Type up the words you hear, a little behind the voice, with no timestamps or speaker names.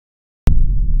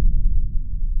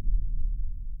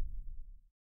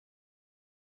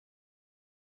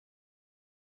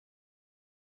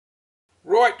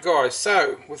Right guys,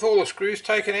 so with all the screws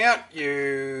taken out,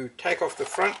 you take off the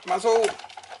front muzzle,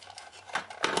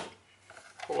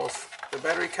 pull off the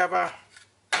battery cover,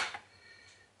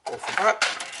 off the butt,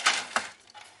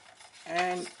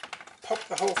 and pop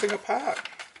the whole thing apart.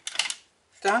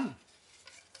 Done.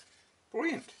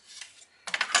 Brilliant.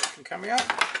 It can come out.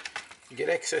 You get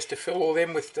access to fill all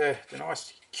them with the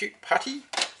nice cute putty,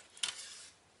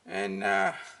 and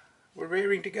we're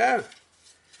raring to go.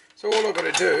 So all I've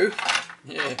got to do,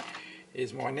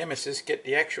 is my nemesis, get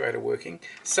the actuator working.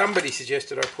 Somebody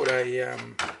suggested I put a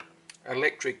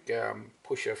electric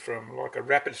pusher from like a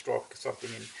Rapid Strike or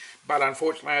something in, but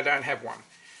unfortunately I don't have one.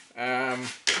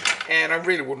 And I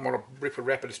really wouldn't want to rip a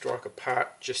Rapid Strike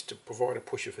apart just to provide a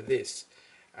pusher for this.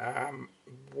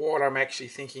 What I'm actually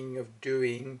thinking of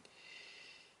doing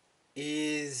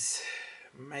is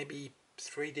maybe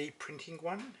 3D printing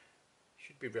one.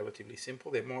 Should be relatively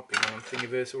simple. There might be one on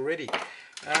Thingiverse already.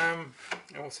 And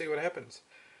we'll see what happens.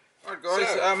 Alright guys,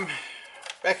 so,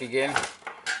 back again.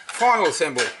 Final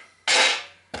assembly.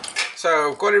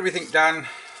 So I've got everything done.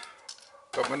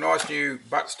 Got my nice new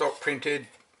buttstock printed.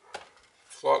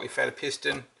 Slightly fatter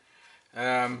piston.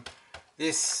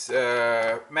 This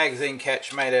magazine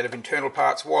catch made out of internal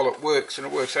parts. While it works, and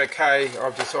it works okay,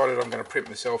 I've decided I'm going to print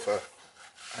myself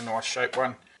a nice shape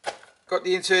one. Got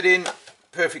the insert in.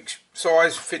 Perfect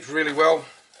size, fits really well.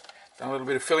 Done a little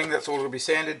bit of filling, that's all it'll be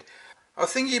sanded. I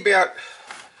was thinking about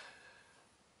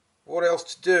what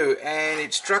else to do, and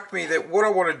it struck me that what I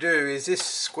want to do is this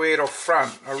squared off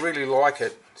front. I really like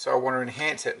it, so I want to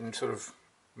enhance it and sort of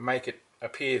make it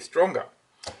appear stronger.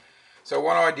 So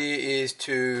one idea is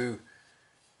to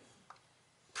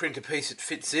print a piece that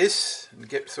fits this and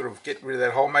get rid of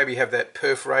that hole, maybe have that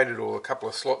perforated or a couple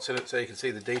of slots in it so you can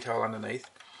see the detail underneath.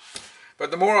 But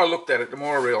the more I looked at it, the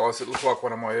more I realised it looked like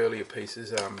one of my earlier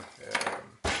pieces.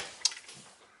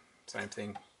 Same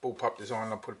thing, bullpup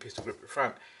design. I put a pistol grip at the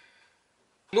front.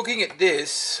 Looking at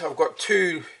this, I've got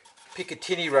two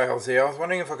Picatinny rails there. I was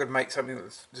wondering if I could make something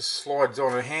that just slides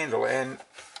on a handle. And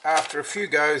after a few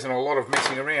goes and a lot of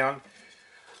messing around,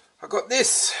 I got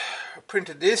this. I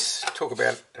printed this. It took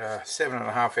about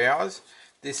 7.5 hours.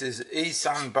 This is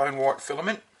E-Sun bone white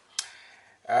filament.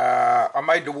 I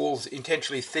made the walls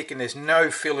intentionally thick and there's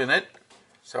no fill in it,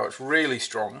 so it's really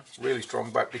strong,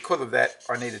 but because of that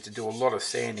I needed to do a lot of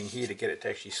sanding here to get it to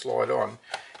actually slide on,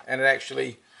 and it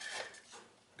actually,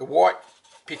 the white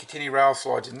Picatinny rail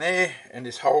slides in there and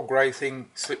this whole grey thing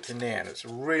slips in there, and it's a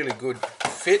really good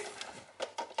fit.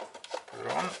 Put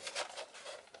it on,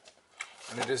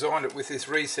 and I designed it with this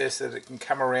recess that it can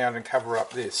come around and cover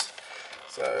up this,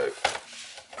 so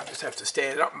I just have to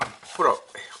stand it up and put a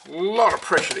lot of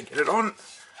pressure to get it on.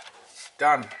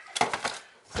 Done.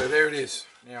 So there it is.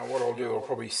 Now what I'll do, I'll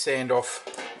probably sand off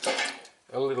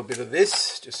a little bit of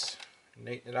this, just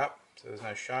neaten it up so there's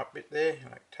no sharp bit there.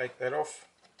 I take that off.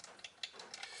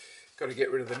 Got to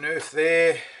get rid of the Nerf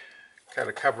there. Got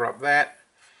to cover up that.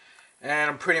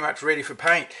 And I'm pretty much ready for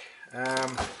paint.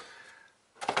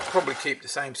 Probably keep the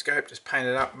same scope, just paint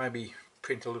it up, maybe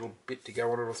print a little bit to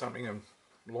go on it or something, and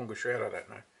longer shroud, I don't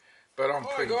know. But I'm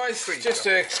pretty just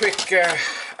a quick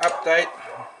update.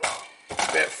 It's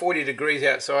about 40 degrees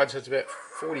outside, so it's about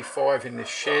 45 in this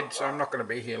shed, so I'm not going to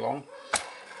be here long.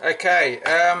 Okay,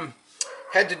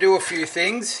 had to do a few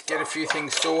things, get a few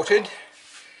things sorted.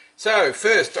 So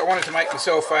first I wanted to make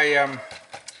myself a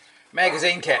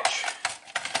magazine catch.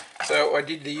 So I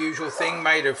did the usual thing,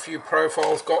 made a few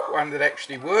profiles, got one that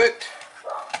actually worked.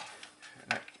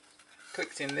 And it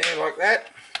clicks in there like that.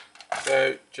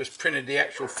 So just printed the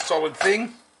actual solid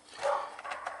thing.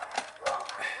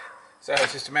 So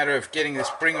it's just a matter of getting the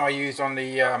spring I used on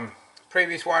the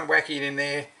previous one, whacking it in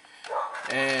there,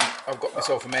 and I've got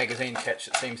myself a magazine catch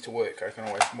that seems to work. I can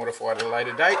always modify it at a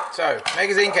later date. So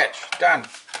magazine catch, done.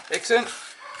 Excellent.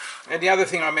 And the other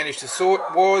thing I managed to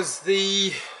sort was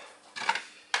the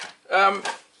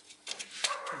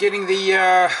getting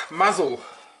the muzzle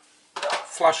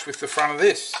flush with the front of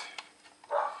this.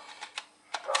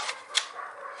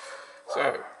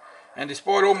 So, and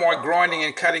despite all my grinding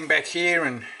and cutting back here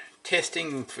and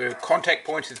testing for contact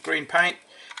points with green paint,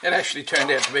 it actually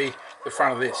turned out to be the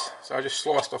front of this. So I just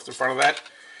sliced off the front of that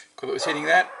because it was hitting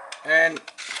that, and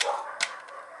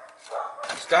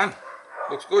it's done.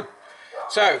 Looks good.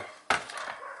 So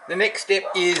the next step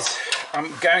is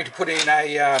I'm going to put in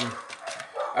a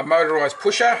motorized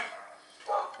pusher,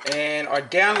 and I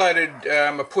downloaded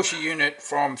a pusher unit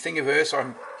from Thingiverse.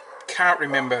 I can't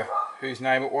remember whose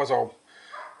name it was. I'll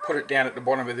put it down at the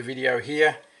bottom of the video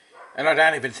here, and I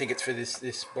don't even think it's for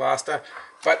this blaster,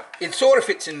 but it sort of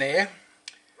fits in there.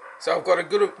 So I've got a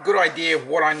good idea of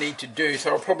what I need to do,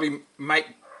 so I'll probably make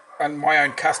my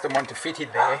own custom one to fit in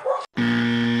there.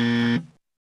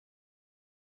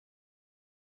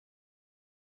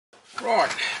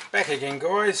 Right, back again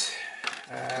guys,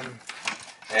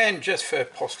 and just for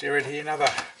posterity, another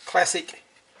classic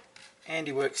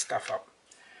handiwork stuff up.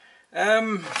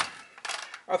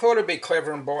 I thought it'd be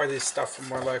clever and buy this stuff from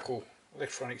my local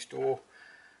electronics store.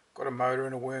 Got a motor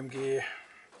and a worm gear,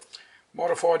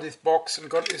 modified this box and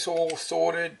got this all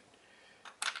sorted,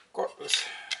 got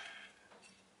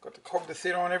the cog to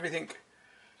sit on, everything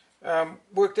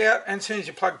worked out, and as soon as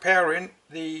you plug power in,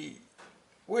 the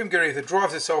worm gear either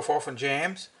drives itself off and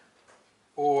jams,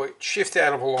 or it shifts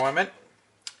out of alignment,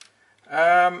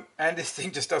 and this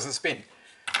thing just doesn't spin.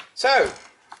 So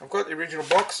I've got the original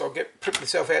box. I'll print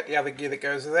myself out the other gear that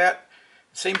goes with that.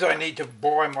 It seems I need to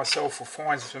buy myself or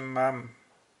find some,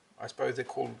 I suppose they're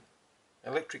called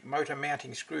electric motor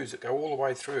mounting screws that go all the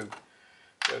way through,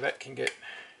 so that can get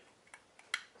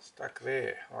stuck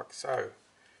there like so,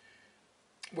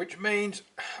 which means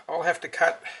I'll have to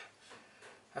cut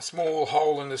a small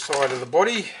hole in the side of the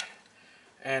body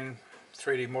and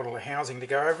 3D model the housing to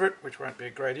go over it, which won't be a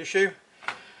great issue.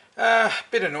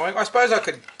 Bit annoying. I suppose I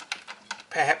could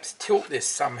perhaps tilt this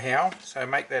somehow, so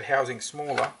make that housing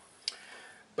smaller,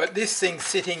 but this thing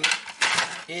sitting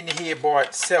in here by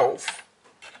itself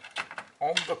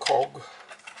on the cog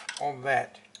on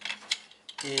that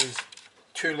is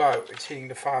too low. It's hitting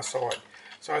the far side.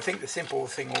 So I think the simple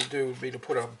thing I'll do would be to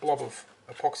put a blob of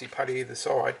epoxy putty either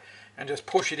side and just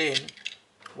push it in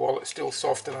while it's still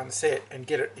soft and unset and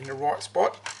get it in the right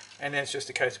spot, and then it's just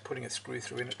a case of putting a screw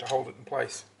through in it to hold it in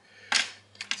place.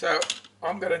 So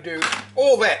I'm going to do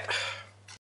all that.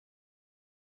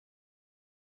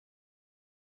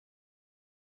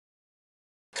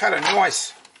 Cut a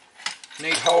nice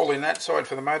neat hole in that side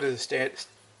for the motor to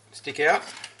stick out.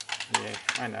 Yeah,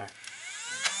 I know.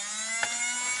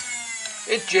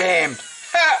 It jammed.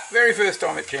 Ha! Very first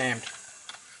time it jammed.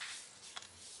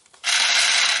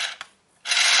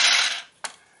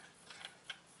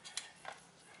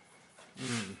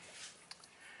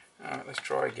 Alright, let's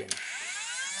try again.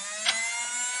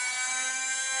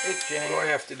 It jammed. What I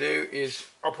have to do is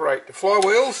operate the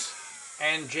flywheels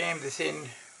and jam this in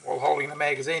while holding the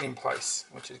magazine in place,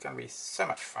 which is going to be so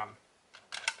much fun.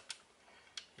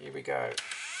 Here we go.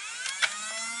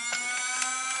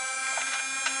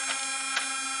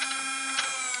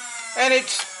 And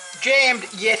it's jammed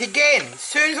yet again. As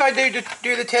soon as I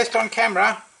do the test on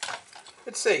camera,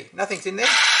 let's see, nothing's in there,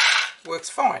 works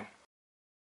fine.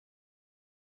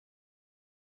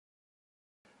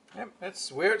 Yep,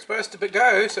 that's where it's supposed to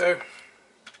go, so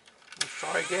let's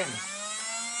try again.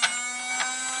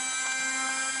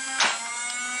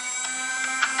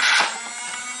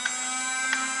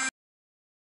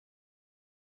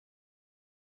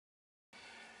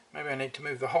 Maybe I need to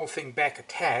move the whole thing back a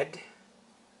tad.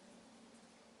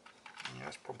 Yeah,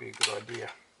 that's probably a good idea.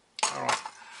 Alright,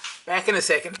 back in a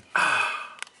second.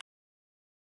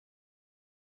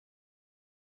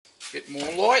 Bit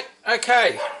more light.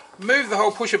 Okay, move the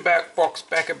whole pusher box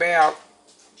back about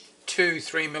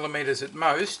 2-3 millimeters at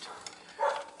most.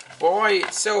 By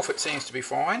itself it seems to be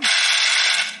fine.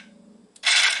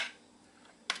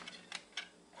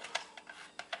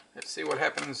 Let's see what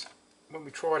happens when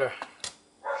we try to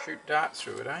shoot darts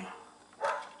through it, eh?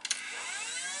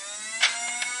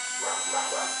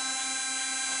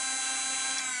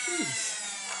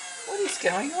 Jeez, what is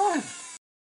going on?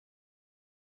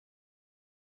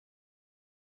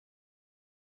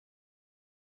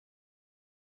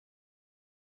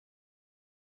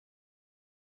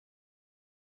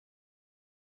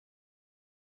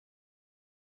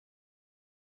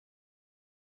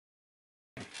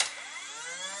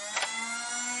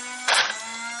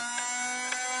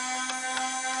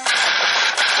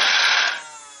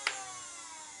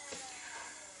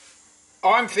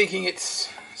 I'm thinking it's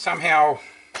somehow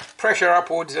pressure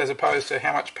upwards as opposed to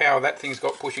how much power that thing's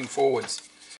got pushing forwards.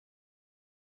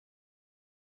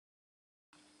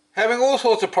 Having all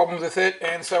sorts of problems with it,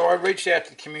 and so I reached out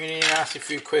to the community and asked a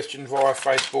few questions via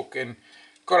Facebook and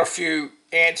got a few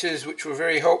answers which were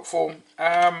very helpful.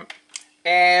 And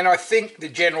I think the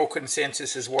general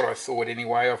consensus is what I thought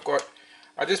anyway.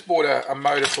 I just bought a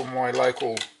motor from my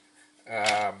local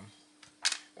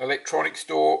electronics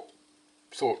store.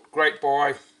 Thought, great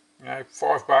buy, you know,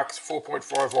 $5,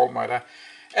 4.5 volt motor,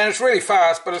 and it's really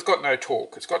fast, but it's got no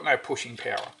torque, it's got no pushing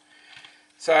power.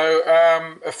 So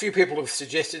a few people have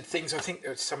suggested things. I think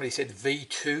somebody said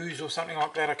V2s or something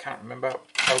like that, I can't remember.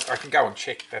 I can go and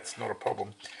check, that's not a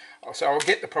problem. So I'll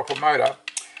get the proper motor.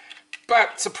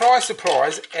 But surprise,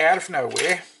 surprise, out of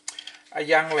nowhere, a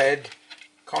young lad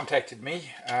contacted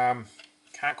me. Can't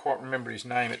can't quite remember his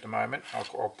name at the moment.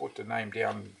 I'll put the name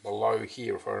down below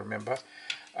here if I remember.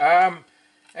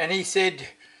 And he said,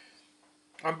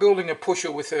 I'm building a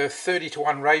pusher with a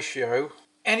 30-to-1 ratio.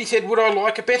 And he said, would I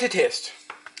like a beta test?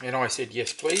 And I said,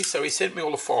 yes, please. So he sent me all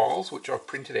the files, which I've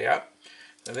printed out.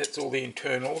 So that's all the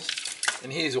internals.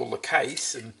 And here's all the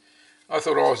case. And I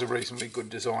thought I was a reasonably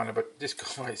good designer, but this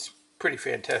guy's pretty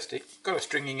fantastic. Got a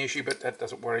stringing issue, but that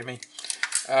doesn't worry me.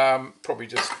 Probably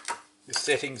just the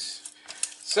settings.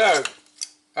 So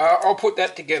I'll put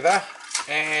that together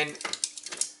and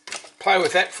play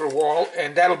with that for a while,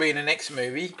 and that'll be in the next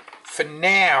movie. For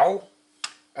now,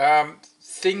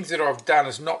 things that I've done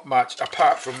is not much,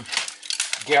 apart from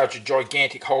gouge a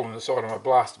gigantic hole in the side of my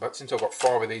blaster. But since I've got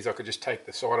 5 of these, I could just take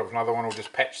the side of another one or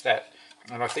just patch that.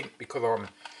 And I think because I'm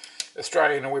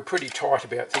Australian and we're pretty tight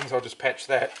about things, I'll just patch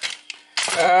that.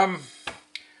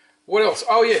 What else?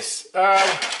 Oh yes,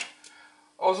 I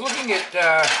was looking at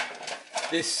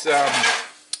this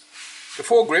the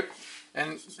foregrip,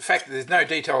 and the fact that there's no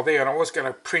detail there, and I was going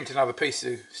to print another piece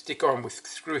to stick on with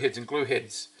screw heads and glue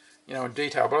heads, you know, in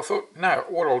detail. But I thought, no,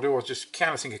 what I'll do is just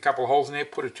countersink a couple of holes in there,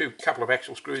 put a couple of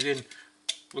actual screws in,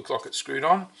 looks like it's screwed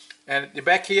on. And at the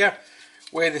back here,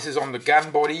 where this is on the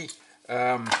gun body,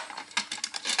 so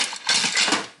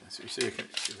you see,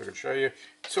 see if I can show you.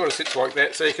 It sort of sits like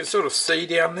that, so you can sort of see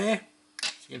down there.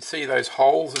 You can see those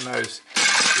holes and the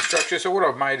structure. So what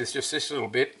I've made is just this little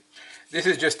bit. This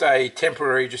is just a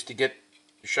temporary, just to get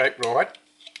the shape right.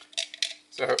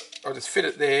 So I'll just fit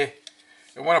it there.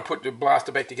 And when I put the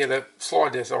blaster back together,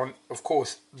 slide this on. Of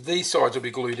course, these sides will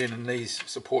be glued in and these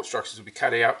support structures will be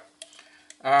cut out.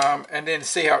 And then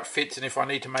see how it fits, and if I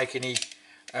need to make any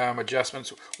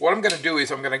adjustments. What I'm going to do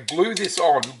is I'm going to glue this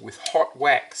on with hot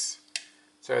wax.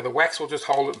 So the wax will just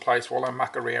hold it in place while I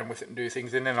muck around with it and do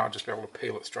things, and then I'll just be able to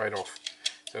peel it straight off.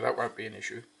 So that won't be an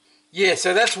issue. Yeah,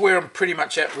 so that's where I'm pretty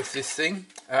much at with this thing.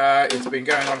 It's been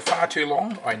going on far too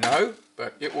long, I know,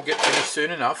 but it will get finished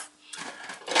soon enough.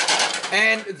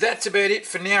 And that's about it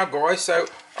for now, guys. So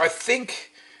I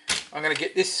think I'm going to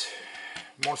get this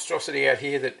monstrosity out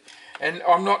here. And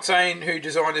I'm not saying who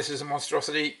designed this as a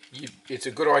monstrosity. It's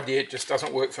a good idea, it just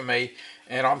doesn't work for me.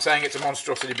 And I'm saying it's a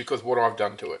monstrosity because of what I've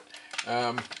done to it.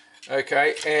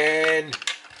 Okay, and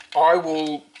I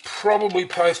will probably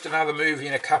post another movie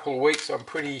in a couple of weeks. I'm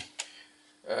pretty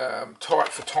tight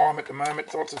for time at the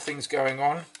moment, lots of things going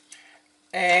on.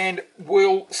 And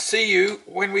we'll see you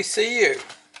when we see you.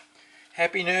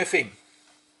 Happy nerfing.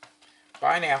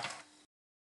 Bye now.